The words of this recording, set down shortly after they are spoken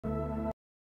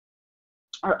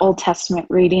Our Old Testament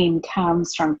reading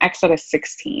comes from Exodus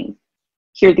 16.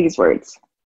 Hear these words.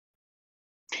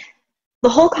 The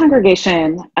whole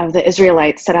congregation of the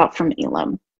Israelites set out from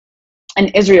Elim,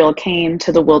 and Israel came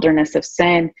to the wilderness of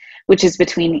Sin, which is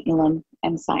between Elim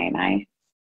and Sinai,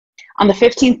 on the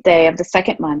 15th day of the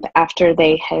second month after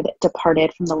they had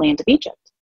departed from the land of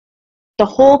Egypt. The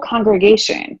whole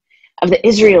congregation of the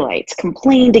Israelites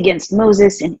complained against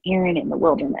Moses and Aaron in the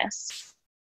wilderness.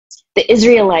 The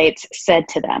Israelites said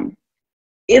to them,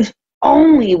 "If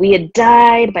only we had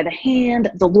died by the hand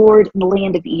of the Lord in the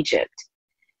land of Egypt,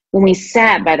 when we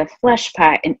sat by the flesh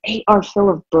pot and ate our fill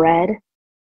of bread.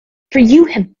 For you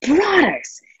have brought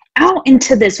us out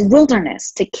into this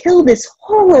wilderness to kill this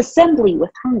whole assembly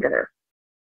with hunger."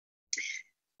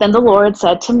 Then the Lord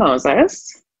said to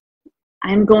Moses,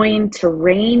 "I'm going to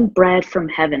rain bread from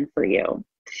heaven for you,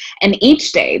 and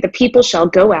each day the people shall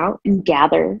go out and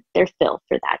gather their fill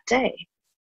for that day.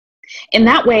 In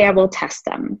that way I will test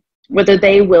them, whether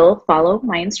they will follow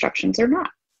my instructions or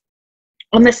not.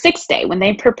 On the sixth day, when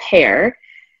they prepare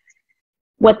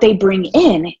what they bring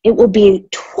in, it will be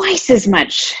twice as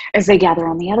much as they gather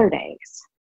on the other days."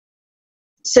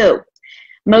 So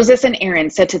Moses and Aaron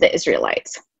said to the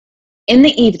Israelites, "In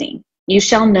the evening you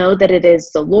shall know that it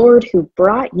is the Lord who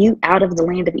brought you out of the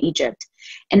land of Egypt,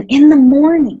 and in the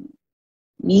morning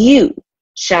you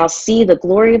shall see the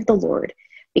glory of the Lord,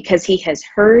 because he has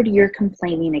heard your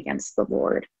complaining against the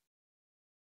Lord.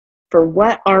 For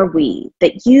what are we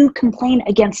that you complain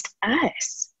against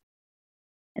us?"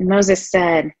 And Moses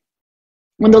said,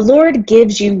 "When the Lord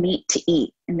gives you meat to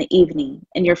eat in the evening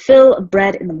and your fill of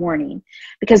bread in the morning,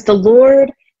 because the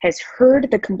Lord has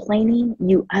heard the complaining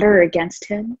you utter against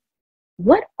him,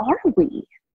 what are we?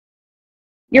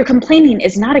 Your complaining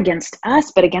is not against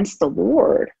us, but against the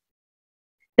Lord."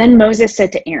 Then Moses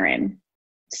said to Aaron,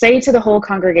 "Say to the whole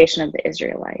congregation of the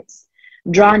Israelites,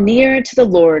 'Draw near to the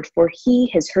Lord, for he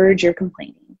has heard your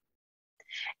complaining.'"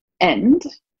 And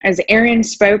as Aaron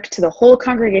spoke to the whole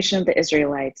congregation of the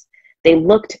Israelites, they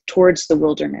looked towards the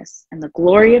wilderness, and the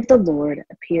glory of the Lord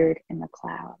appeared in the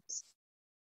clouds.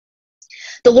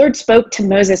 The Lord spoke to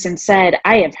Moses and said,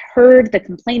 "I have heard the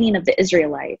complaining of the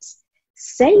Israelites.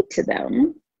 Say to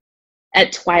them,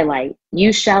 at twilight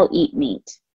you shall eat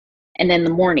meat, and in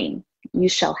the morning you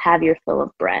shall have your fill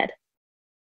of bread.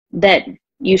 Then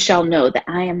you shall know that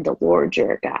I am the Lord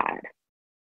your God."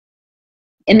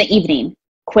 In the evening,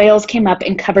 quails came up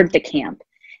and covered the camp,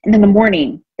 and in the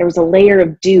morning there was a layer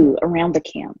of dew around the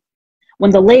camp. When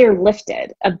the layer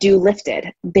of dew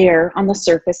lifted, there on the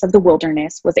surface of the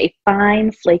wilderness was a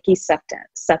fine, flaky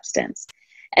substance,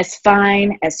 as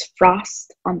fine as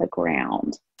frost on the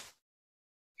ground.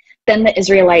 Then the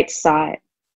Israelites saw it.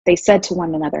 They said to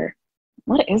one another,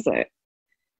 "What is it?"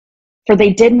 For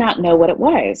they did not know what it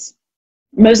was.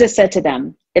 Moses said to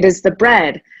them, "It is the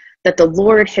bread that the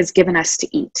Lord has given us to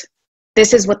eat.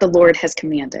 This is what the Lord has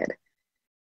commanded.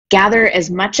 Gather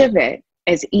as much of it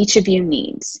as each of you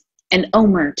needs, an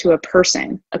omer to a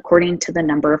person according to the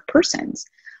number of persons,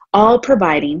 all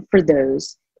providing for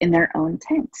those in their own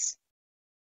tents."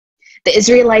 The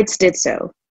Israelites did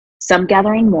so, some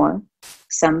gathering more,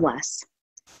 some less.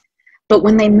 But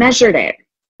when they measured it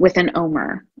with an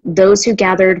omer, those who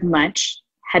gathered much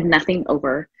had nothing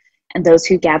over, and those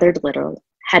who gathered little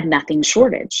had no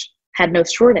shortage.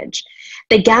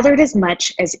 They gathered as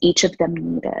much as each of them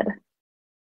needed.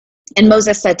 And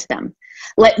Moses said to them,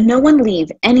 "Let no one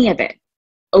leave any of it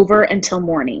over until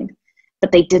morning."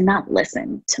 But they did not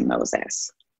listen to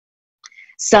Moses.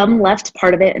 Some left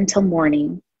part of it until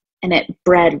morning, and it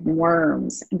bred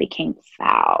worms and became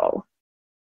foul.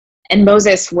 And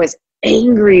Moses was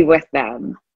angry with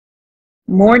them.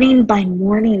 Morning by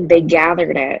morning they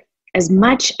gathered it, as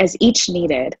much as each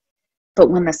needed, but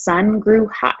when the sun grew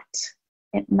hot,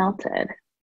 it melted.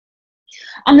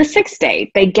 On the sixth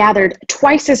day, they gathered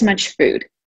twice as much food,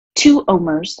 2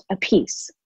 omers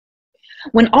apiece.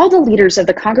 When all the leaders of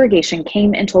the congregation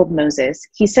came and told Moses,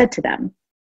 he said to them,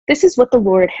 "This is what the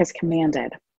Lord has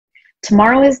commanded.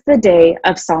 Tomorrow is the day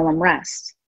of solemn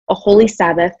rest, a holy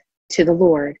Sabbath to the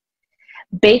Lord.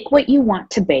 Bake what you want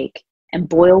to bake and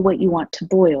boil what you want to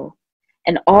boil,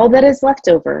 and all that is left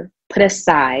over put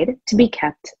aside to be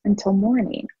kept until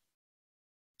morning."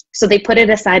 So they put it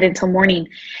aside until morning,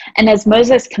 and as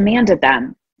Moses had commanded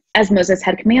them,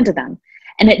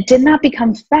 and it did not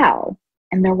become foul,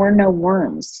 and there were no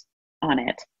worms on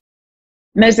it.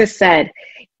 Moses said,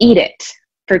 "Eat it,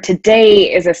 for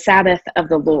today is a Sabbath of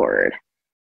the Lord.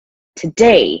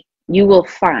 Today you will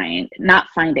not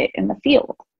find it in the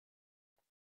field.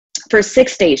 For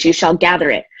 6 days you shall gather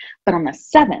it, but on the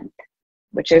 7th,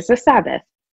 which is the Sabbath,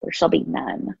 there shall be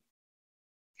none."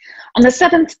 On the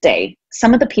seventh day,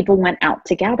 some of the people went out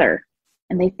to gather,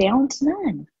 and they found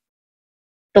none.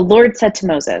 The Lord said to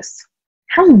Moses,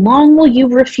 "How long will you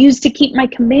refuse to keep my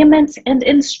commandments and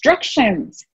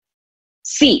instructions?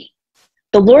 See,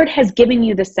 the Lord has given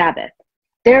you the Sabbath.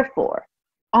 Therefore,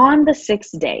 on the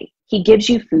sixth day, he gives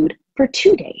you food for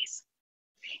 2 days.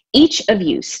 Each of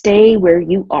you stay where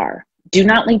you are. Do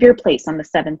not leave your place on the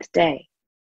seventh day."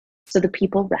 So the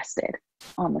people rested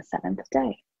on the seventh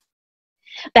day.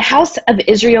 The house of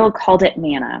Israel called it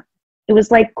manna. It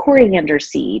was like coriander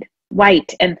seed,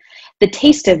 white, and the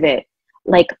taste of it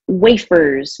like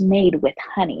wafers made with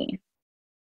honey.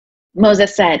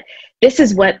 Moses said, "This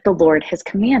is what the Lord has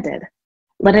commanded.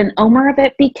 Let an omer of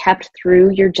it be kept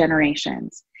through your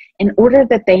generations, in order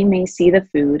that they may see the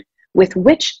food with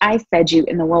which I fed you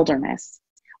in the wilderness,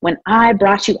 when I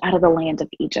brought you out of the land of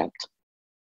Egypt."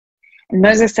 And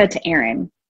Moses said to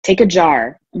Aaron, "Take a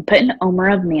jar and put an omer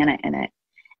of manna in it,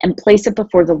 and place it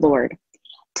before the Lord,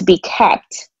 to be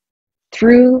kept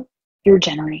through your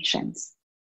generations."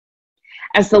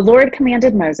 As the Lord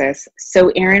commanded Moses, so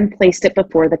Aaron placed it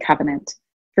before the covenant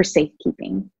for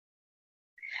safekeeping.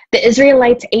 The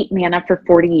Israelites ate manna for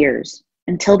 40 years,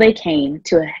 until they came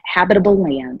to a habitable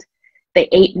land. They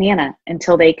ate manna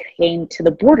until they came to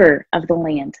the border of the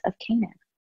land of Canaan.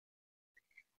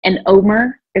 An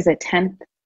omer is a tenth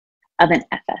of an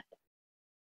ephah.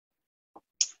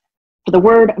 For the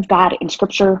word of God in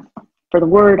Scripture, for the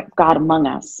word of God among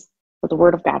us, for the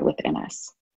word of God within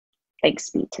us. Thanks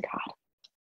be to God.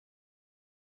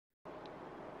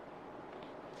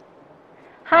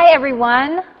 Hi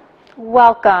everyone,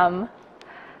 welcome.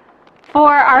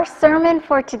 For our sermon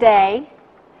for today,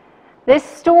 this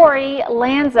story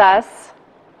lands us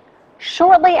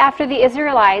shortly after the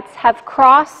Israelites have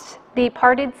crossed the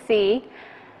parted sea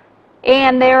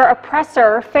and their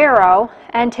oppressor, Pharaoh,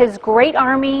 and his great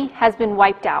army has been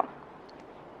wiped out.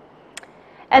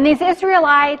 And these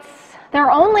Israelites,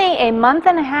 they're only a month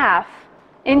and a half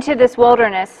into this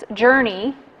wilderness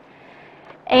journey,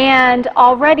 and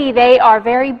already they are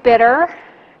very bitter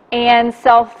and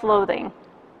self-loathing.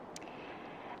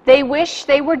 They wish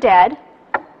they were dead.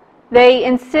 They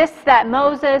insist that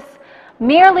Moses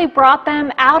merely brought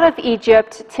them out of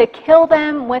Egypt to kill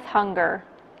them with hunger.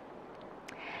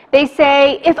 They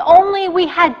say, "If only we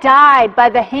had died by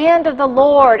the hand of the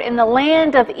Lord in the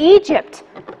land of Egypt,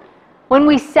 when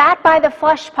we sat by the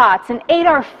flesh pots and ate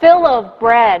our fill of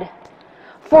bread.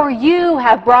 For you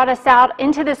have brought us out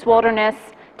into this wilderness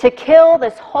to kill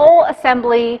this whole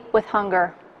assembly with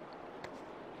hunger."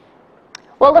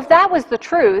 Well, if that was the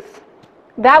truth,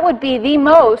 that would be the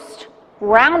most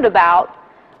roundabout,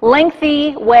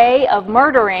 lengthy way of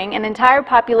murdering an entire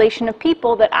population of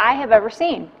people that I have ever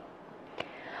seen.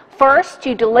 First,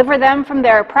 you deliver them from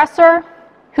their oppressor,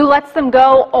 who lets them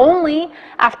go only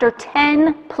after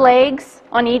 10 plagues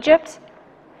on Egypt.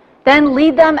 Then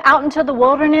lead them out into the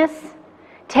wilderness,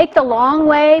 take the long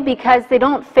way because they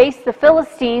don't face the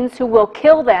Philistines who will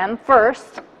kill them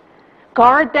first.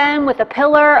 Guard them with a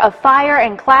pillar of fire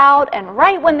and cloud, and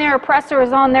right when their oppressor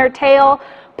is on their tail,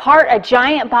 part a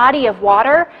giant body of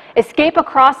water, escape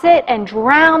across it, and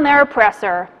drown their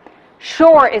oppressor.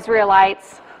 Sure,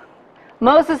 Israelites,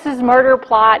 Moses' murder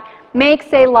plot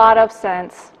makes a lot of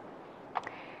sense.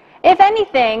 If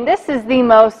anything, this is the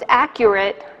most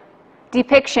accurate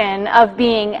depiction of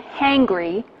being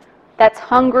hangry, that's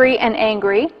hungry and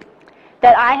angry,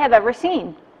 that I have ever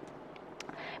seen.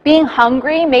 Being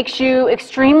hungry makes you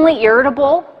extremely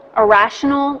irritable,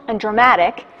 irrational, and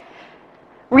dramatic.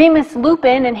 Remus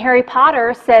Lupin in Harry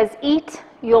Potter says, "Eat,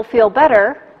 you'll feel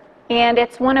better," and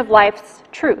it's one of life's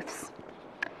truths.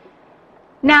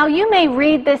 Now, you may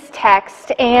read this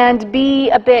text and be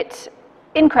a bit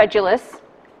incredulous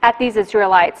at these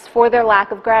Israelites for their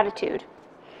lack of gratitude.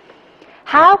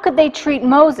 How could they treat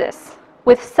Moses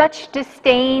with such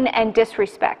disdain and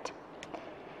disrespect?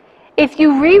 If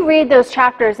you reread those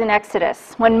chapters in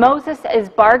Exodus, when Moses is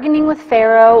bargaining with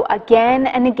Pharaoh again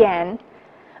and again,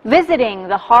 visiting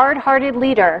the hard-hearted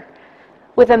leader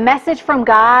with a message from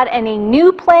God and a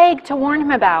new plague to warn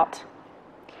him about,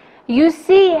 you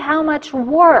see how much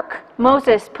work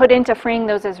Moses put into freeing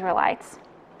those Israelites.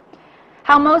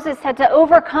 How Moses had to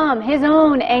overcome his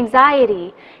own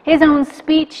anxiety, his own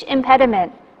speech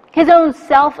impediment, his own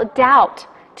self-doubt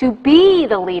to be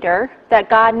the leader that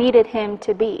God needed him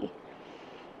to be.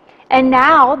 And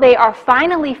now they are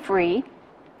finally free,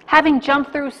 having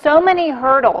jumped through so many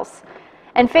hurdles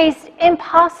and faced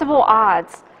impossible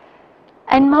odds.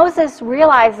 And Moses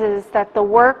realizes that the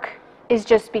work is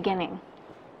just beginning.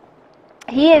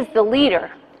 He is the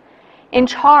leader in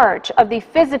charge of the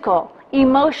physical,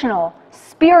 emotional,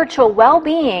 spiritual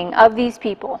well-being of these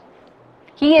people.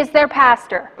 He is their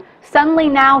pastor. Suddenly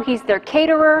now he's their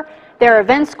caterer, their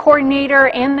events coordinator,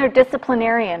 and their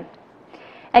disciplinarian.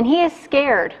 And he is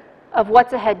scared of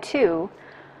what's ahead too,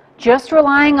 just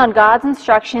relying on God's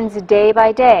instructions day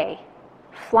by day,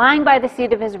 flying by the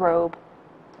seat of his robe.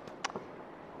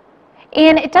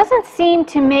 And it doesn't seem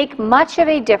to make much of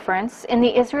a difference in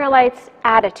the Israelites'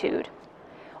 attitude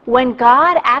when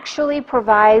God actually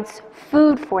provides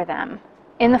food for them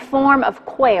in the form of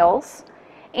quails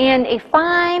and a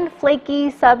fine, flaky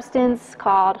substance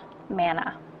called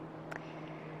manna.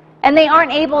 And they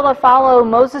aren't able to follow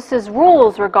Moses'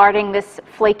 rules regarding this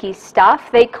flaky stuff.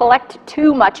 They collect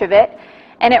too much of it,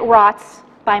 and it rots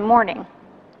by morning.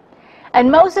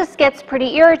 And Moses gets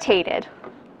pretty irritated.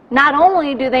 Not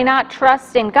only do they not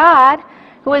trust in God,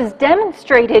 who has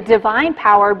demonstrated divine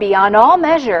power beyond all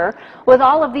measure with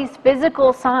all of these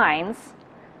physical signs,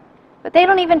 but they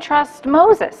don't even trust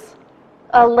Moses,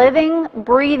 a living,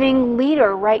 breathing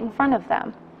leader right in front of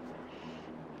them.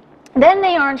 Then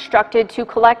they are instructed to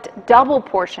collect double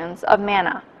portions of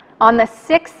manna on the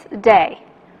 6th day,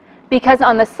 because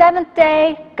on the 7th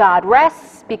day, God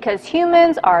rests because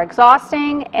humans are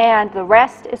exhausting and the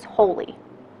rest is holy.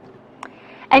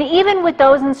 And even with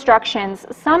those instructions,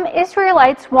 some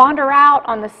Israelites wander out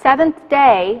on the 7th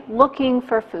day looking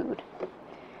for food.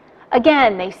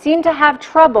 Again, they seem to have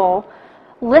trouble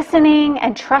listening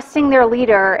and trusting their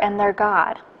leader and their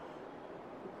God.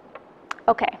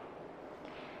 Okay.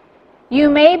 You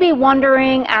may be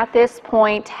wondering at this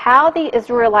point how the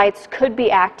Israelites could be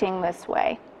acting this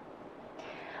way.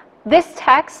 This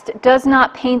text does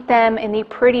not paint them in the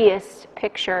prettiest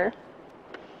picture,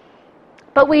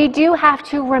 but we do have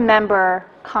to remember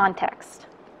context.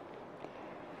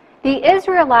 The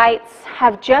Israelites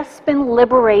have just been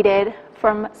liberated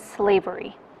from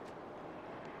slavery.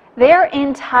 Their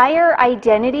entire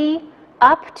identity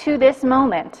up to this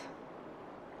moment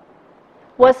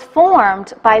was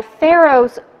formed by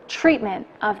Pharaoh's treatment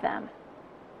of them.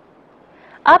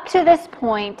 Up to this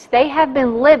point, they have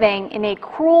been living in a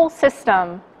cruel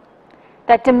system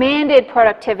that demanded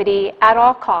productivity at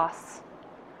all costs,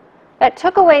 that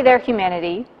took away their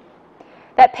humanity,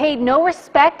 that paid no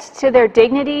respect to their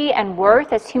dignity and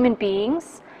worth as human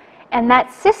beings, and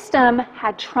that system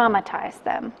had traumatized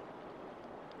them.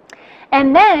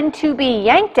 And then to be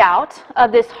yanked out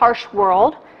of this harsh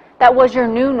world that was your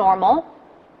new normal,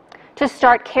 to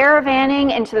start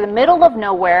caravanning into the middle of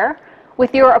nowhere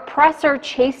with your oppressor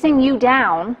chasing you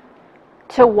down,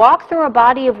 to walk through a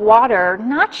body of water,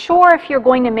 not sure if you're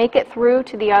going to make it through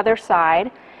to the other side,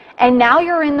 and now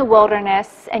you're in the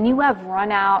wilderness and you have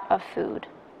run out of food.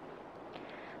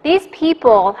 These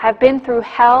people have been through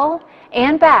hell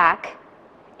and back,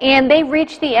 and they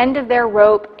reached the end of their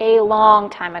rope a long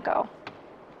time ago.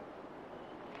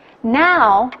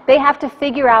 Now they have to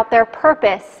figure out their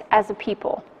purpose as a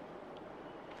people.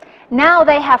 Now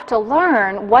they have to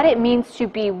learn what it means to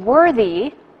be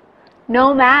worthy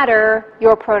no matter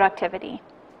your productivity.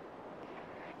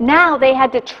 Now they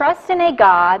had to trust in a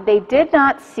God they did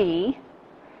not see,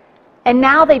 and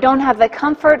now they don't have the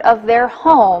comfort of their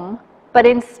home, but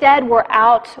instead were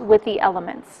out with the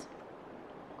elements.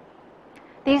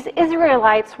 These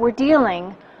Israelites were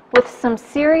dealing with some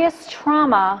serious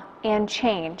trauma and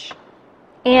change,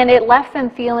 and it left them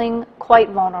feeling quite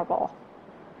vulnerable.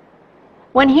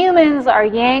 When humans are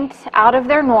yanked out of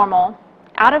their normal,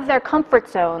 out of their comfort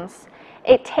zones,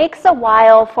 it takes a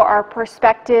while for our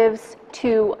perspectives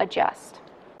to adjust.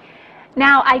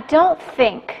 Now, I don't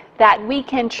think that we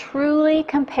can truly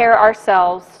compare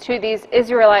ourselves to these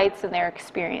Israelites and their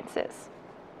experiences.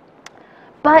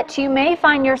 But you may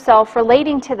find yourself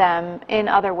relating to them in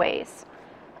other ways.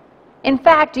 In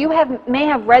fact, you may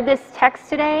have read this text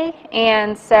today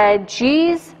and said,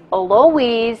 geez,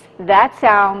 Louise, that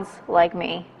sounds like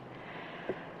me.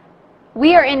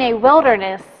 We are in a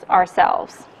wilderness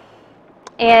ourselves,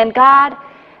 and God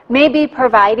may be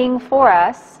providing for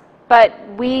us, but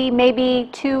we may be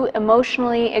too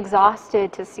emotionally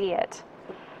exhausted to see it.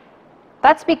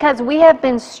 That's because we have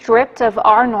been stripped of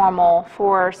our normal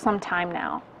for some time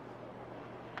now.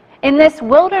 In this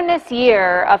wilderness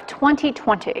year of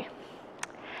 2020,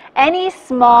 any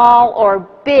small or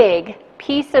big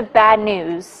piece of bad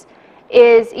news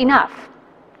is enough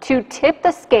to tip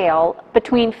the scale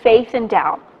between faith and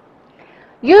doubt,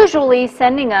 usually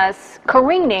sending us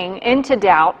careening into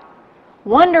doubt,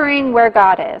 wondering where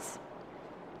God is.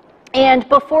 And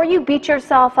before you beat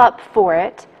yourself up for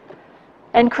it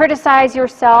and criticize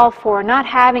yourself for not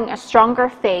having a stronger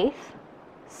faith,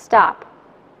 stop.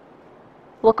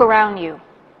 Look around you.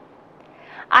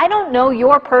 I don't know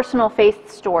your personal faith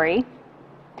story,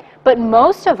 But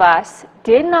most of us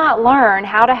did not learn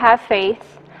how to have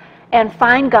faith and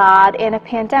find God in a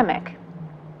pandemic.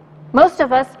 Most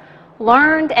of us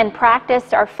learned and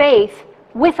practiced our faith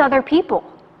with other people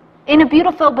in a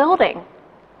beautiful building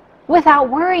without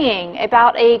worrying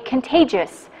about a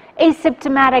contagious,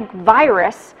 asymptomatic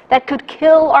virus that could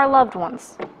kill our loved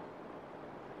ones.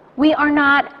 We are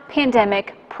not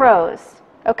pandemic pros,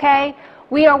 okay?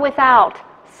 We are without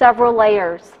several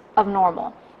layers of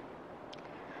normal.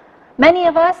 Many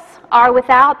of us are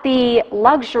without the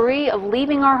luxury of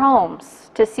leaving our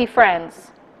homes to see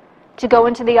friends, to go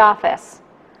into the office,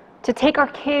 to take our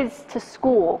kids to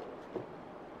school.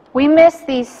 We miss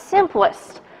these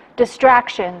simplest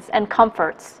distractions and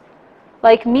comforts,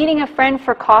 like meeting a friend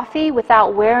for coffee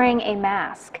without wearing a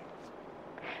mask,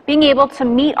 being able to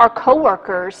meet our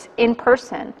coworkers in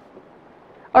person,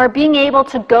 or being able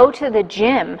to go to the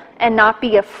gym and not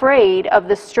be afraid of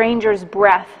the stranger's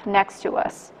breath next to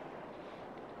us.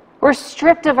 We're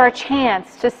stripped of our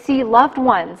chance to see loved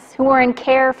ones who are in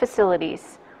care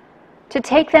facilities, to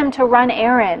take them to run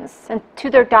errands and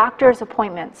to their doctor's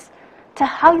appointments, to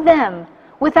hug them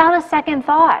without a second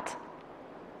thought.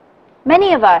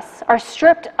 Many of us are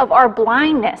stripped of our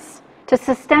blindness to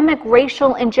systemic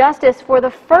racial injustice for the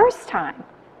first time.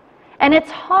 And it's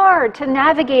hard to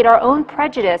navigate our own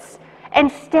prejudice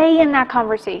and stay in that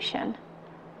conversation.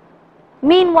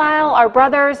 Meanwhile, our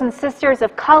brothers and sisters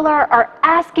of color are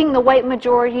asking the white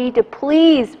majority to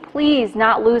please, please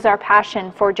not lose our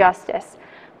passion for justice.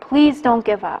 Please don't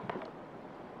give up.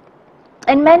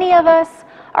 And many of us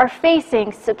are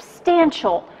facing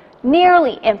substantial,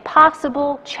 nearly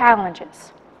impossible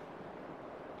challenges.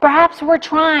 Perhaps we're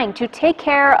trying to take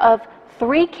care of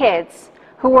 3 kids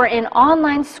who are in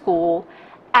online school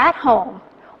at home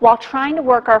while trying to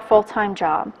work our full-time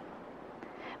job.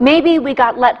 Maybe we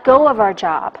got let go of our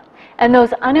job and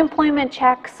those unemployment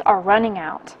checks are running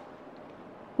out.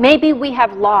 Maybe we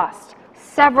have lost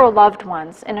several loved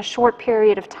ones in a short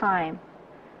period of time,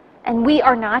 and we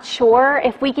are not sure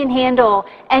if we can handle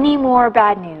any more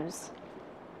bad news.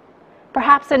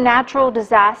 Perhaps a natural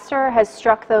disaster has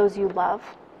struck those you love,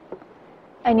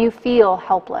 and you feel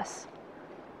helpless.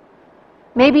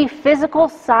 Maybe physical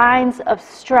signs of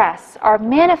stress are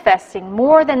manifesting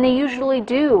more than they usually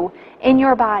do in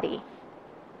your body.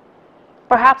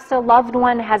 Perhaps a loved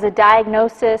one has a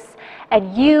diagnosis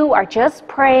and you are just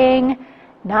praying,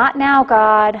 "Not now,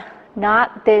 God,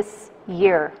 not this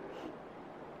year."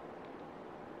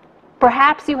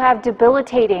 Perhaps you have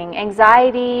debilitating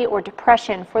anxiety or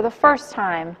depression for the first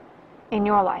time in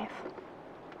your life.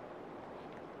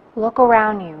 Look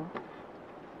around you.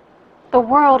 The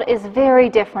world is very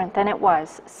different than it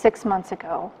was 6 months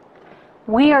ago.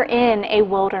 We are in a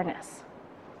wilderness.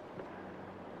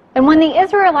 And when the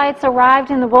Israelites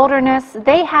arrived in the wilderness,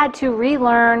 they had to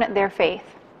relearn their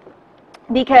faith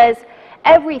because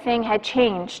everything had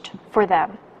changed for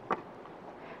them.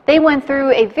 They went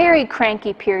through a very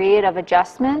cranky period of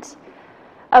adjustment,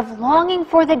 of longing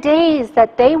for the days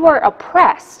that they were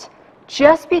oppressed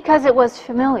just because it was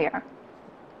familiar.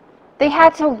 They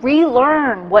had to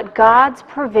relearn what God's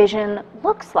provision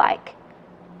looks like.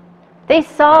 They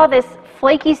saw this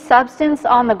flaky substance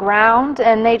on the ground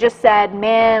and they just said,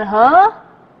 "Man, huh?"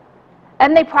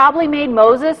 And they probably made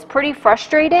Moses pretty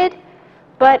frustrated,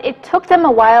 but it took them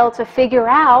a while to figure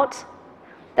out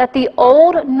that the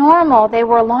old normal they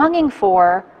were longing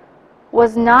for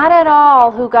was not at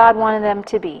all who God wanted them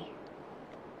to be.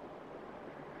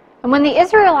 And when the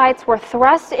Israelites were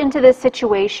thrust into this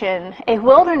situation, a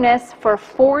wilderness for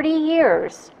 40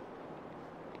 years,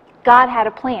 God had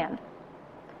a plan.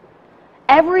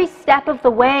 Every step of the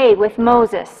way with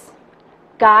Moses,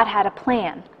 God had a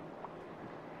plan.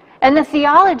 And the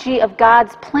theology of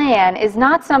God's plan is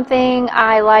not something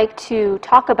I like to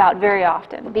talk about very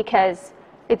often because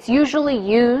it's usually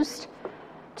used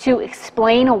to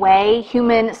explain away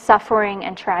human suffering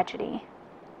and tragedy.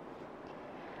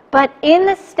 But in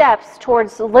the steps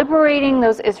towards liberating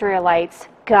those Israelites,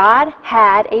 God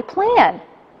had a plan.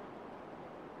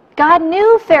 God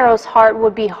knew Pharaoh's heart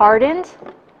would be hardened.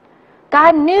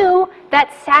 God knew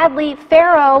that sadly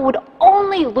Pharaoh would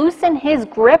only loosen his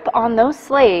grip on those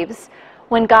slaves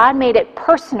when God made it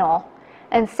personal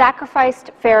and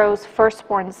sacrificed Pharaoh's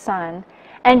firstborn son.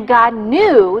 And God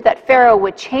knew that Pharaoh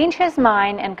would change his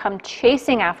mind and come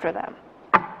chasing after them.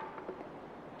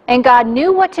 And God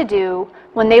knew what to do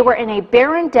when they were in a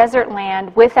barren desert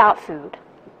land without food.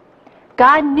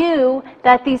 God knew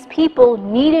that these people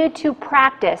needed to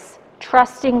practice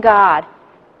trusting God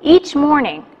each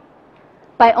morning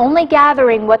by only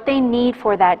gathering what they need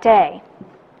for that day.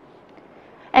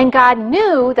 And God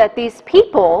knew that these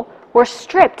people were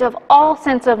stripped of all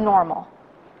sense of normal,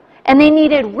 and they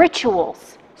needed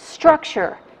rituals,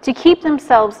 structure, to keep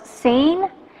themselves sane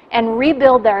and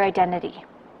rebuild their identity.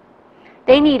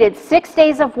 They needed 6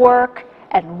 days of work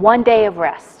and 1 day of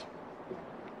rest.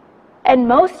 And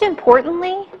most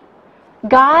importantly,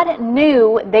 God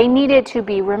knew they needed to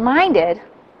be reminded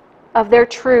of their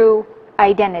true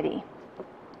identity.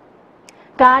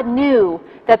 God knew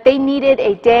that they needed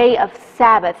a day of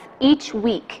Sabbath each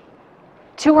week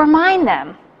to remind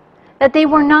them that they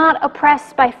were not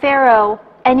oppressed by Pharaoh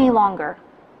any longer,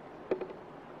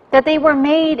 that they were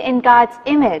made in God's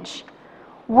image,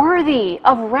 worthy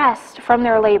of rest from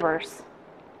their labors,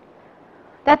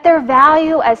 that their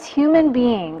value as human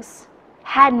beings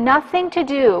had nothing to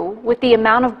do with the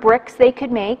amount of bricks they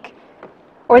could make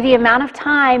or the amount of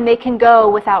time they can go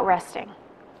without resting.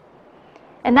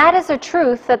 And that is a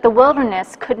truth that the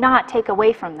wilderness could not take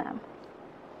away from them.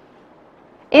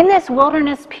 In this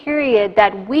wilderness period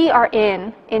that we are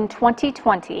in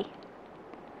 2020,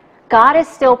 God is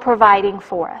still providing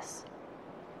for us.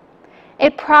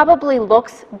 It probably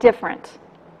looks different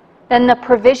than the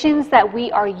provisions that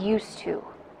we are used to.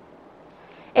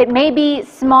 It may be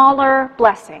smaller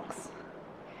blessings,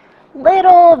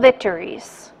 little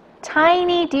victories,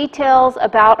 tiny details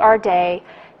about our day,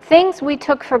 things we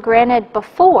took for granted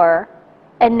before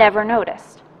and never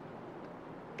noticed.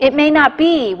 It may not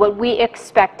be what we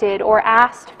expected or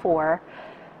asked for.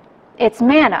 It's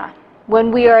manna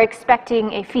when we are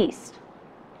expecting a feast,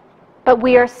 but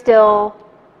we are still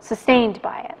sustained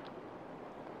by it.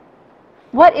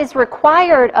 What is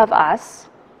required of us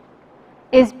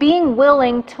is being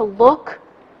willing to look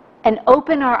and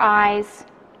open our eyes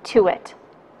to it,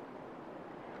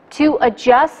 to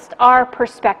adjust our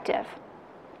perspective,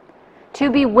 to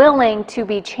be willing to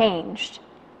be changed,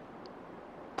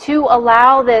 to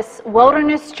allow this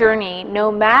wilderness journey,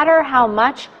 no matter how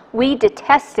much we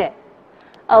detest it,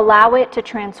 allow it to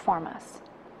transform us.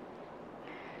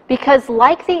 Because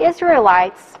like the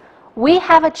Israelites, we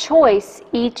have a choice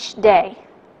each day.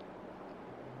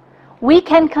 We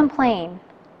can complain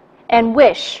and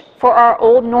wish for our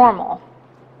old normal,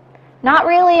 not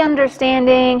really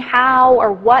understanding how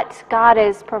or what God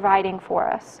is providing for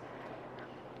us.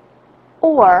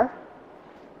 Or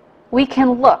we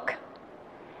can look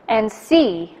and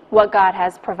see what God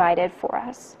has provided for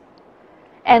us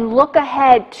and look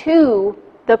ahead to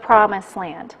the promised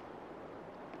land.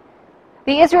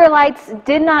 The Israelites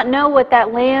did not know what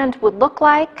that land would look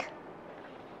like,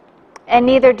 and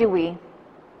neither do we.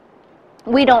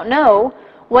 We don't know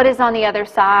what is on the other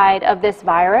side of this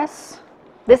virus,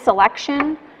 this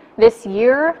election, this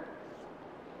year,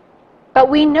 but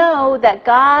we know that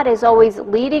God is always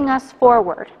leading us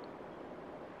forward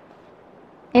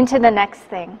into the next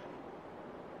thing.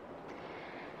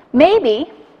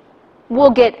 Maybe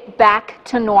we'll get back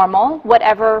to normal,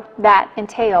 whatever that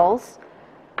entails.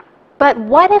 But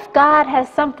what if God has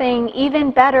something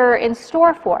even better in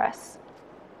store for us?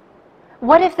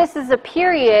 What if this is a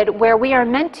period where we are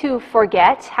meant to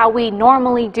forget how we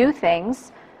normally do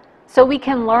things so we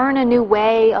can learn a new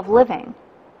way of living?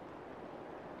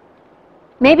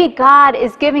 Maybe God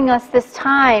is giving us this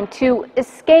time to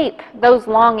escape those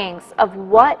longings of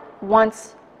what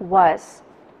once was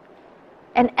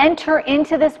and enter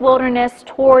into this wilderness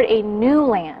toward a new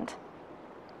land.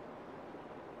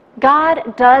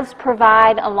 God does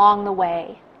provide along the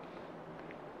way.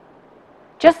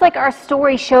 Just like our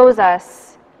story shows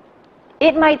us,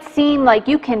 it might seem like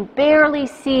you can barely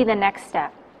see the next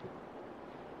step.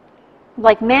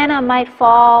 Like manna might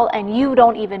fall and you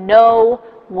don't even know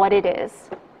what it is.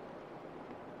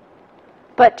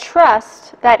 But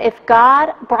trust that if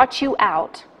God brought you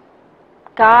out,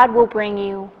 God will bring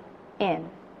you in.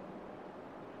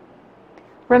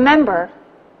 Remember,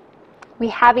 we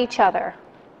have each other.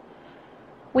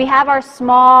 We have our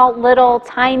small, little,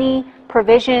 tiny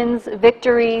provisions,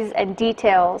 victories, and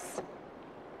details.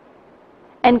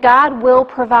 And God will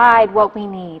provide what we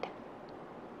need.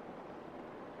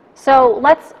 So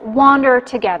let's wander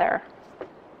together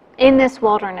in this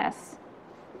wilderness.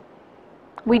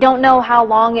 We don't know how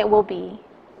long it will be,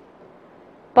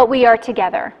 but we are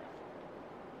together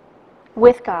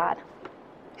with God,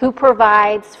 who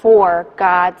provides for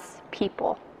God's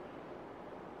people.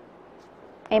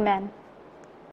 Amen.